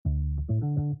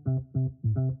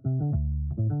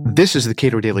This is the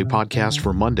Cato Daily Podcast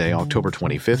for Monday, October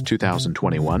 25th,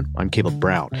 2021. I'm Caleb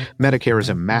Brown. Medicare is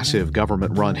a massive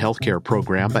government-run healthcare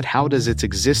program, but how does its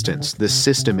existence, the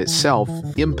system itself,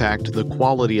 impact the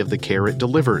quality of the care it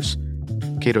delivers?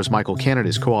 Cato's Michael Cannon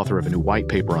is co-author of a new white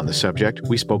paper on the subject.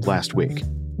 We spoke last week.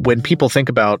 When people think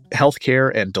about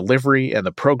healthcare and delivery and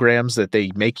the programs that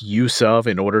they make use of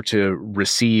in order to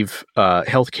receive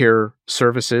healthcare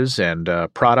services and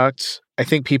products, I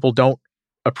think people don't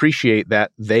appreciate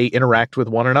that they interact with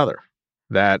one another,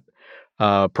 that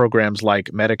programs like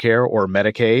Medicare or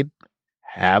Medicaid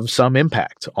have some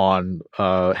impact on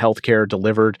healthcare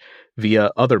delivered via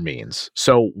other means.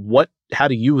 So how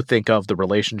do you think of the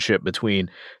relationship between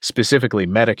specifically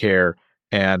Medicare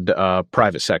and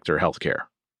private sector healthcare?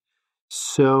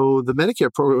 So the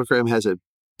Medicare program has a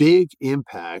big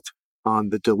impact on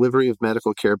the delivery of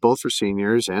medical care, both for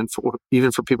seniors and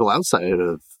even for people outside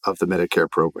of the Medicare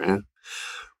program.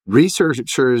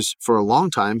 Researchers for a long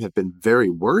time have been very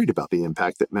worried about the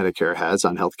impact that Medicare has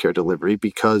on healthcare delivery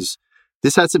because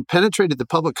this hasn't penetrated the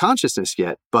public consciousness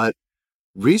yet, but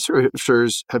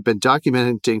researchers have been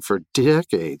documenting for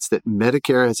decades that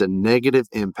Medicare has a negative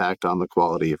impact on the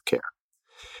quality of care.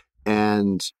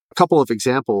 And a couple of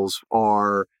examples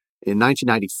are in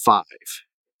 1995,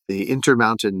 the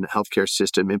Intermountain Healthcare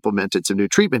System implemented some new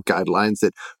treatment guidelines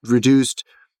that reduced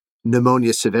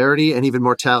pneumonia severity and even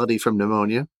mortality from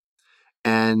pneumonia.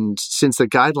 And since the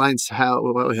guidelines,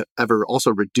 however,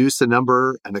 also reduced the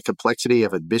number and the complexity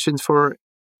of admissions for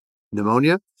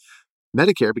pneumonia,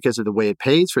 Medicare, because of the way it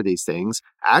pays for these things,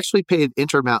 actually paid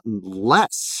Intermountain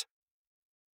less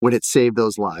when it saved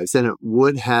those lives than it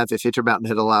would have if Intermountain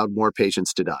had allowed more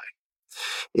patients to die.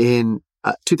 In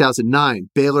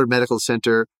 2009, Baylor Medical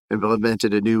Center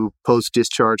implemented a new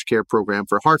post-discharge care program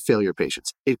for heart failure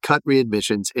patients. It cut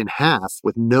readmissions in half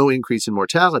with no increase in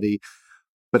mortality.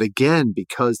 But again,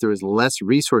 because there is less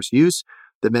resource use,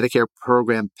 the Medicare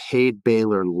program paid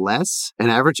Baylor less, an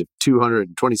average of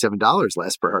 $227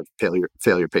 less per heart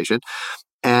failure patient.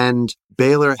 And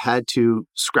Baylor had to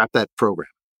scrap that program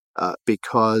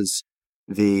because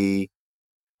it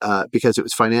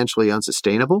was financially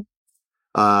unsustainable.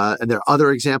 And there are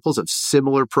other examples of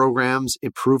similar programs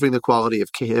improving the quality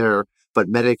of care, but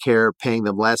Medicare paying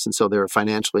them less, and so they're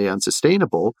financially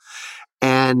unsustainable.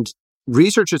 And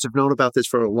researchers have known about this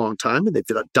for a long time, and they've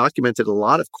documented a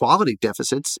lot of quality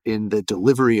deficits in the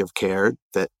delivery of care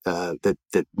that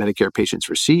Medicare patients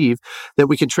receive that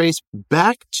we can trace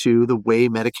back to the way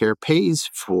Medicare pays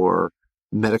for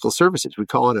medical services. We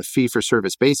call it a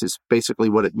fee-for-service basis. Basically,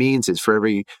 what it means is for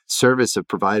every service a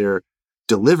provider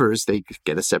delivers, they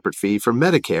get a separate fee from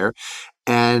Medicare,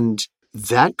 and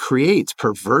that creates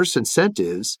perverse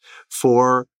incentives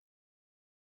for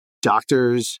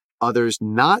doctors, others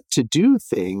not to do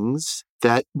things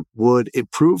that would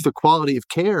improve the quality of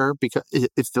care, because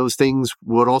if those things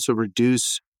would also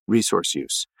reduce resource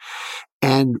use.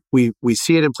 And we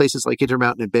see it in places like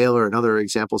Intermountain and Baylor and other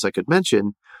examples I could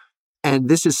mention. And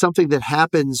this is something that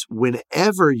happens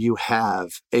whenever you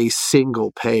have a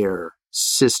single payer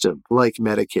system like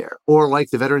Medicare, or like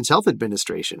the Veterans Health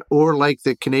Administration, or like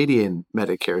the Canadian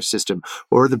Medicare system,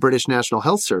 or the British National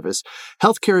Health Service.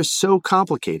 Healthcare is so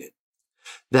complicated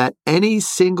that any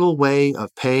single way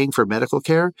of paying for medical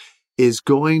care is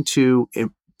going to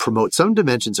promote some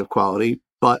dimensions of quality,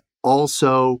 but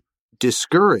also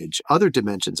discourage other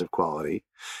dimensions of quality.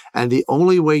 And the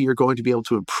only way you're going to be able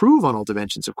to improve on all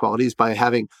dimensions of quality is by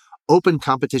having open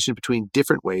competition between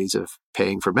different ways of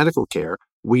paying for medical care.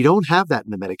 We don't have that in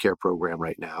the Medicare program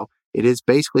right now. It is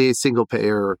basically a single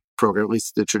payer program, at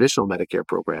least the traditional Medicare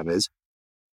program is.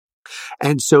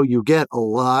 And so you get a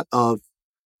lot of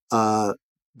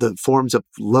the forms of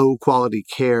low quality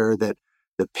care that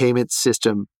the payment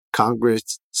system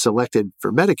Congress selected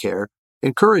for Medicare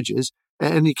encourages.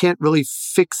 And you can't really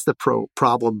fix the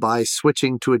problem by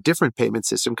switching to a different payment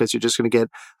system, because you're just going to get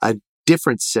a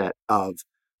different set of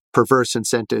perverse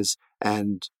incentives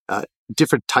and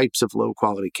different types of low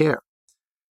quality care.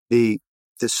 The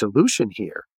solution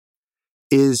here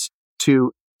is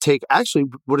to take actually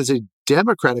what is a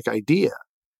democratic idea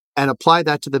and apply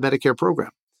that to the Medicare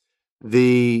program.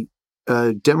 The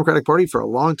Democratic Party for a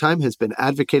long time has been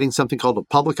advocating something called a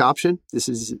public option. This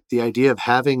is the idea of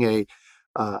having a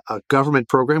government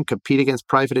program compete against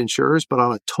private insurers, but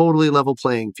on a totally level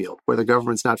playing field, where the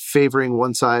government's not favoring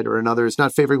one side or another, it's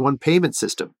not favoring one payment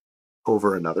system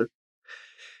over another.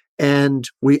 And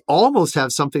we almost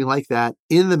have something like that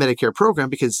in the Medicare program,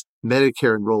 because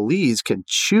Medicare enrollees can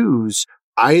choose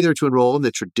either to enroll in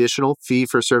the traditional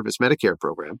fee-for-service Medicare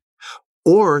program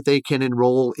Or they can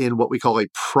enroll in what we call a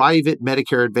private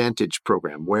Medicare Advantage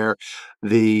program, where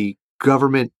the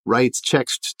government writes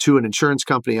checks to an insurance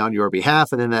company on your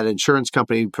behalf, and then that insurance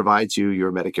company provides you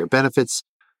your Medicare benefits.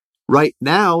 Right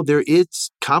now, there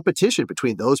is competition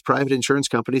between those private insurance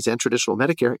companies and traditional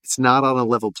Medicare. It's not on a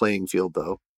level playing field,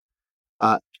 though.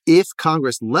 If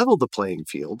Congress leveled the playing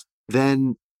field,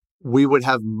 then we would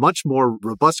have much more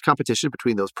robust competition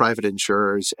between those private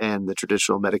insurers and the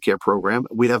traditional Medicare program.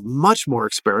 We'd have much more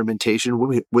experimentation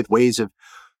with ways of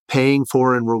paying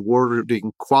for and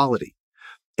rewarding quality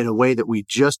in a way that we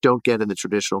just don't get in the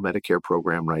traditional Medicare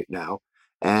program right now.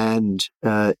 And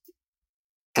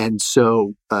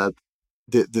so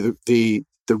the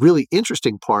really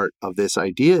interesting part of this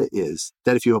idea is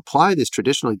that if you apply this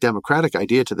traditionally democratic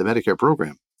idea to the Medicare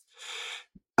program,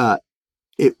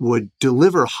 it would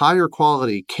deliver higher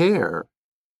quality care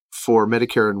for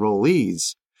Medicare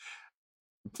enrollees.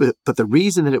 But the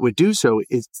reason that it would do so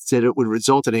is that it would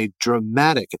result in a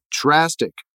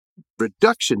drastic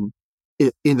reduction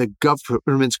in the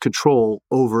government's control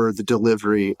over the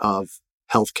delivery of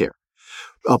healthcare.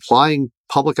 Applying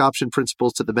public option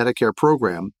principles to the Medicare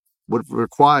program would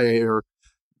require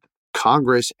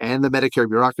Congress and the Medicare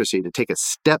bureaucracy to take a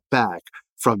step back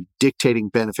from dictating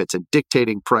benefits and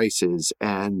dictating prices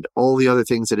and all the other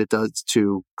things that it does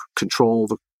to control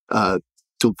the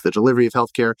delivery of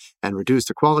healthcare and reduce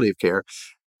the quality of care,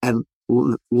 and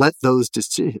let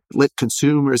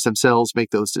consumers themselves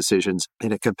make those decisions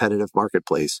in a competitive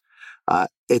marketplace.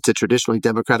 It's a traditionally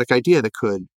democratic idea that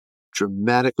could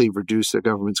dramatically reduce the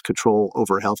government's control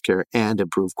over healthcare and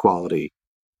improve quality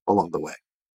along the way.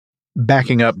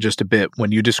 Backing up just a bit,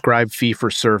 when you describe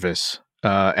fee-for-service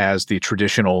as the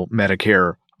traditional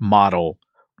Medicare model,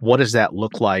 what does that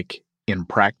look like in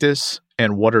practice?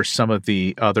 And what are some of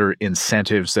the other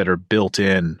incentives that are built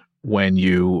in when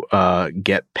you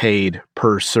get paid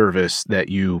per service that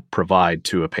you provide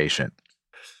to a patient?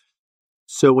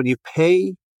 So when you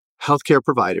pay healthcare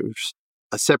providers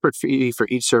a separate fee for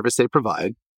each service they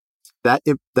provide, that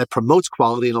promotes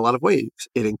quality in a lot of ways.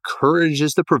 It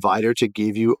encourages the provider to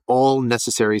give you all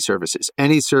necessary services,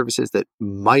 any services that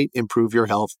might improve your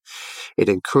health. It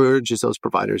encourages those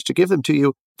providers to give them to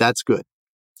you. That's good.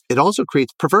 It also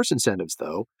creates perverse incentives,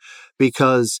 though,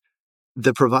 because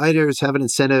the providers have an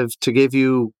incentive to give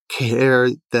you care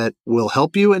that will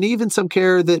help you, and even some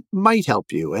care that might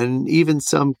help you, and even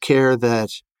some care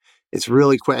that it's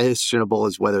really questionable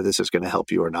as whether this is going to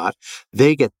help you or not.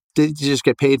 They just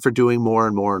get paid for doing more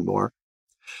and more and more.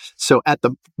 So at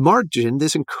the margin,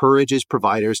 this encourages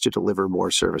providers to deliver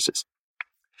more services.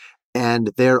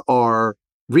 And there are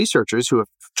researchers who have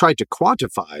tried to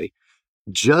quantify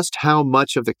just how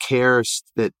much of the care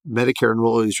that Medicare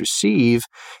enrollees receive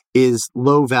is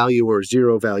low value or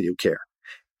zero value care.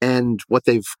 And what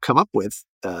they've come up with,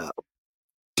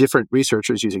 different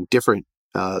researchers using different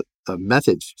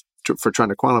methods for trying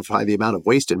to quantify the amount of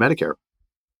waste in Medicare,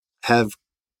 have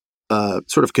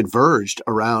sort of converged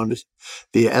around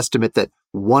the estimate that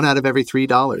 1 out of every $3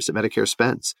 that Medicare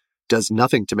spends does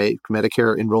nothing to make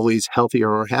Medicare enrollees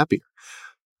healthier or happier.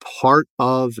 Part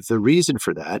of the reason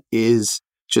for that is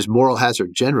just moral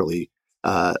hazard generally,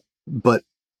 but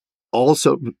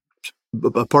also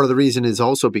part of the reason is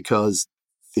also because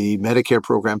the Medicare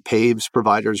program pays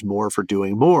providers more for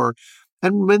doing more.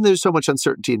 And when there's so much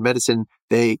uncertainty in medicine,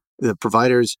 the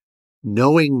providers,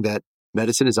 knowing that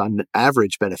medicine is on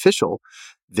average beneficial,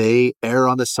 they err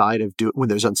on the side of when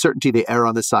there's uncertainty, they err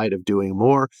on the side of doing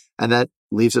more. And that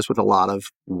leaves us with a lot of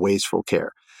wasteful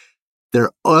care. There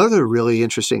are other really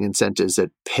interesting incentives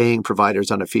that paying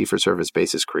providers on a fee-for-service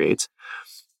basis creates.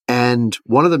 And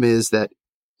one of them is that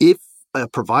if a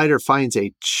provider finds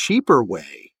a cheaper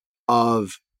way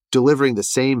of delivering the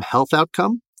same health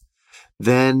outcome,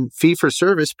 then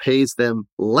fee-for-service pays them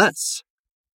less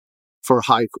for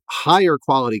higher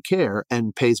quality care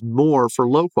and pays more for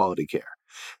low quality care.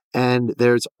 And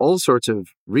there's all sorts of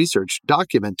research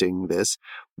documenting this,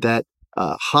 that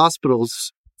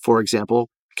hospitals, for example,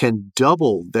 can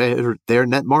double their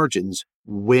net margins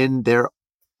when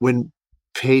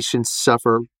patients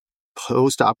suffer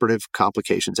post-operative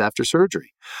complications after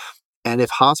surgery. And if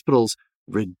hospitals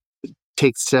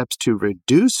take steps to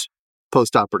reduce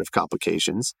post-operative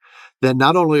complications, then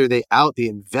not only are they out the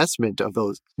investment of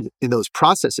in those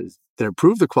processes that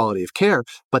improve the quality of care,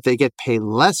 but they get paid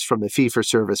less from the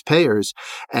fee-for-service payers.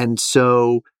 And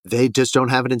so they just don't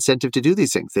have an incentive to do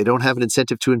these things. They don't have an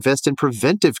incentive to invest in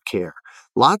preventive care.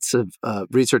 Lots of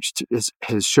research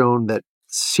has shown that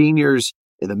seniors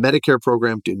in the Medicare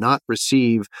program do not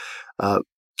receive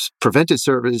preventive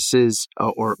services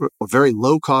or very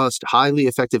low-cost, highly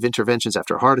effective interventions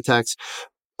after heart attacks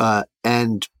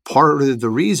And part of the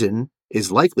reason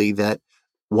is likely that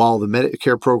while the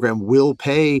Medicare program will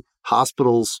pay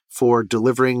hospitals for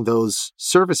delivering those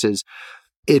services,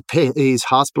 it pays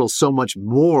hospitals so much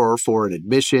more for an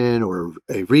admission or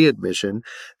a readmission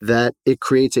that it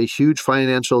creates a huge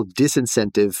financial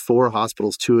disincentive for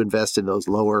hospitals to invest in those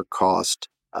lower cost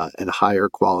and higher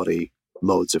quality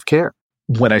modes of care.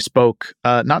 When I spoke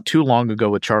not too long ago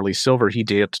with Charlie Silver, he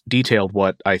detailed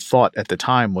what I thought at the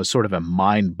time was sort of a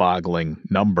mind-boggling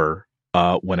number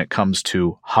when it comes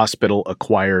to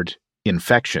hospital-acquired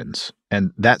infections.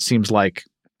 And that seems like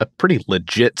a pretty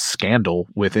legit scandal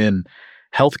within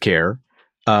healthcare.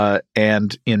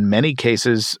 And in many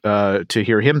cases, to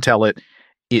hear him tell it,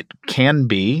 it can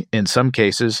be, in some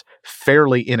cases,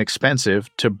 fairly inexpensive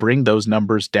to bring those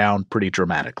numbers down pretty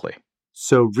dramatically.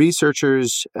 So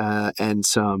researchers and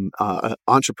some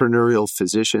entrepreneurial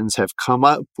physicians have come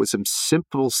up with some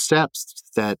simple steps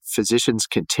that physicians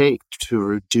can take to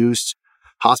reduce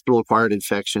hospital-acquired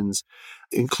infections,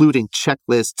 including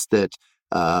checklists that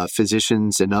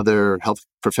physicians and other health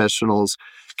professionals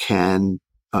can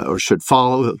or should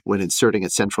follow when inserting a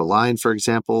central line, for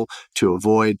example, to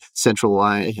avoid central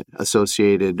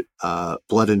line-associated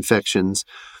blood infections.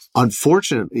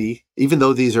 Unfortunately, even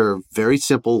though these are very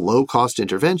simple, low-cost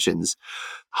interventions,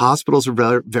 hospitals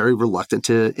are very reluctant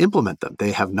to implement them.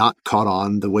 They have not caught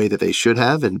on the way that they should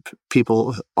have, and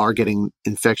people are getting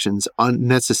infections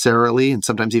unnecessarily and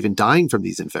sometimes even dying from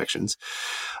these infections,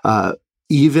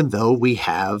 even though we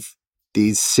have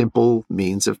these simple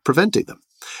means of preventing them.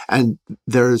 And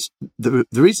there's the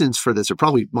reasons for this are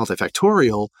probably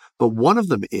multifactorial, but one of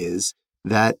them is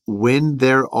that when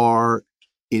there are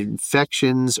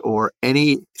infections or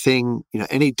anything,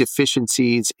 any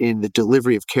deficiencies in the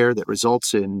delivery of care that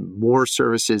results in more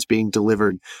services being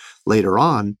delivered later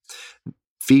on,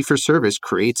 fee-for-service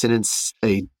creates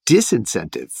a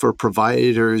disincentive for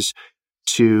providers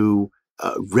to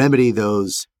remedy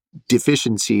those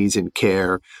deficiencies in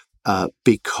care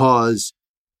because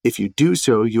if you do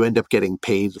so, you end up getting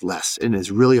paid less. And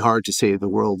it's really hard to save the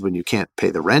world when you can't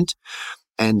pay the rent.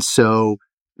 And so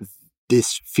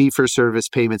this fee-for-service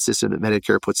payment system that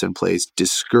Medicare puts in place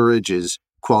discourages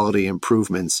quality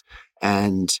improvements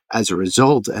and, as a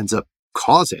result, ends up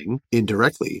causing,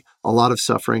 indirectly, a lot of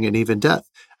suffering and even death.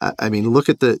 Look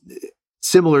at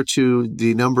similar to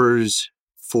the numbers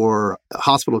for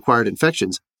hospital-acquired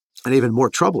infections, and even more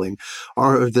troubling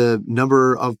are the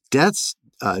number of deaths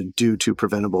due to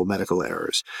preventable medical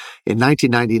errors. In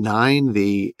 1999,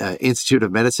 the Institute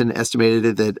of Medicine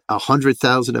estimated that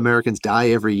 100,000 Americans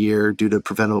die every year due to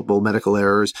preventable medical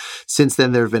errors. Since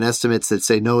then, there have been estimates that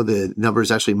say, no, the number is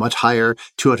actually much higher,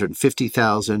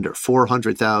 250,000 or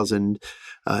 400,000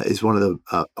 is one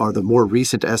of the more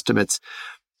recent estimates.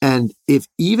 And if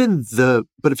even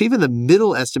the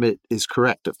middle estimate is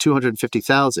correct of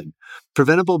 250,000,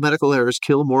 preventable medical errors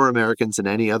kill more Americans than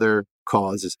any other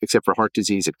cause, except for heart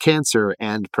disease and cancer,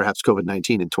 and perhaps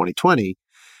COVID-19 in 2020.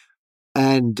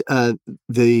 And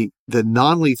the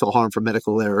non-lethal harm from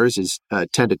medical errors is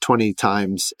 10 to 20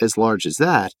 times as large as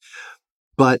that.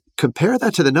 But compare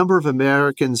that to the number of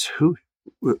Americans who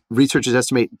researchers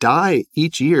estimate die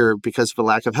each year because of a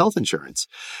lack of health insurance.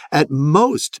 At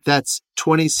most, that's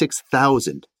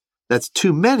 26,000. That's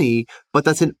too many, but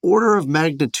that's an order of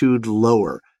magnitude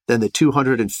lower than the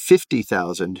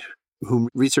 250,000 whom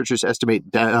researchers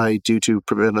estimate die due to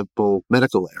preventable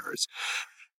medical errors.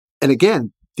 And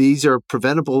again, these are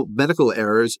preventable medical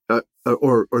errors,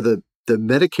 or the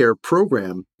Medicare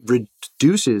program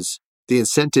reduces the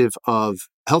incentive of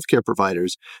healthcare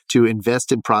providers to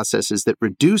invest in processes that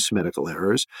reduce medical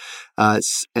errors.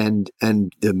 And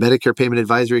the Medicare Payment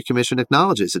Advisory Commission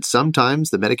acknowledges that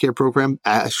sometimes the Medicare program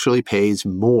actually pays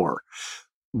more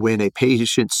when a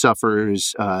patient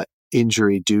suffers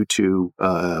injury due to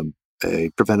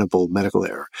a preventable medical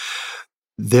error.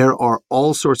 There are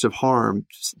all sorts of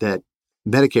harms that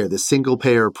Medicare, the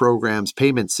single-payer program's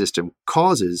payment system,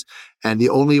 causes, and the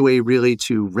only way really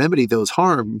to remedy those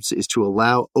harms is to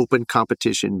allow open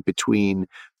competition between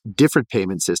different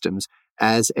payment systems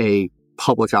as a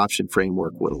public option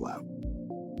framework would allow.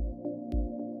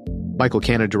 Michael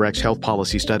Canna directs health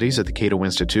policy studies at the Cato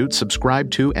Institute.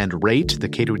 Subscribe to and rate the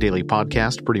Cato Daily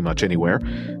Podcast pretty much anywhere,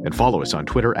 and follow us on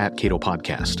Twitter @Cato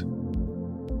Podcast.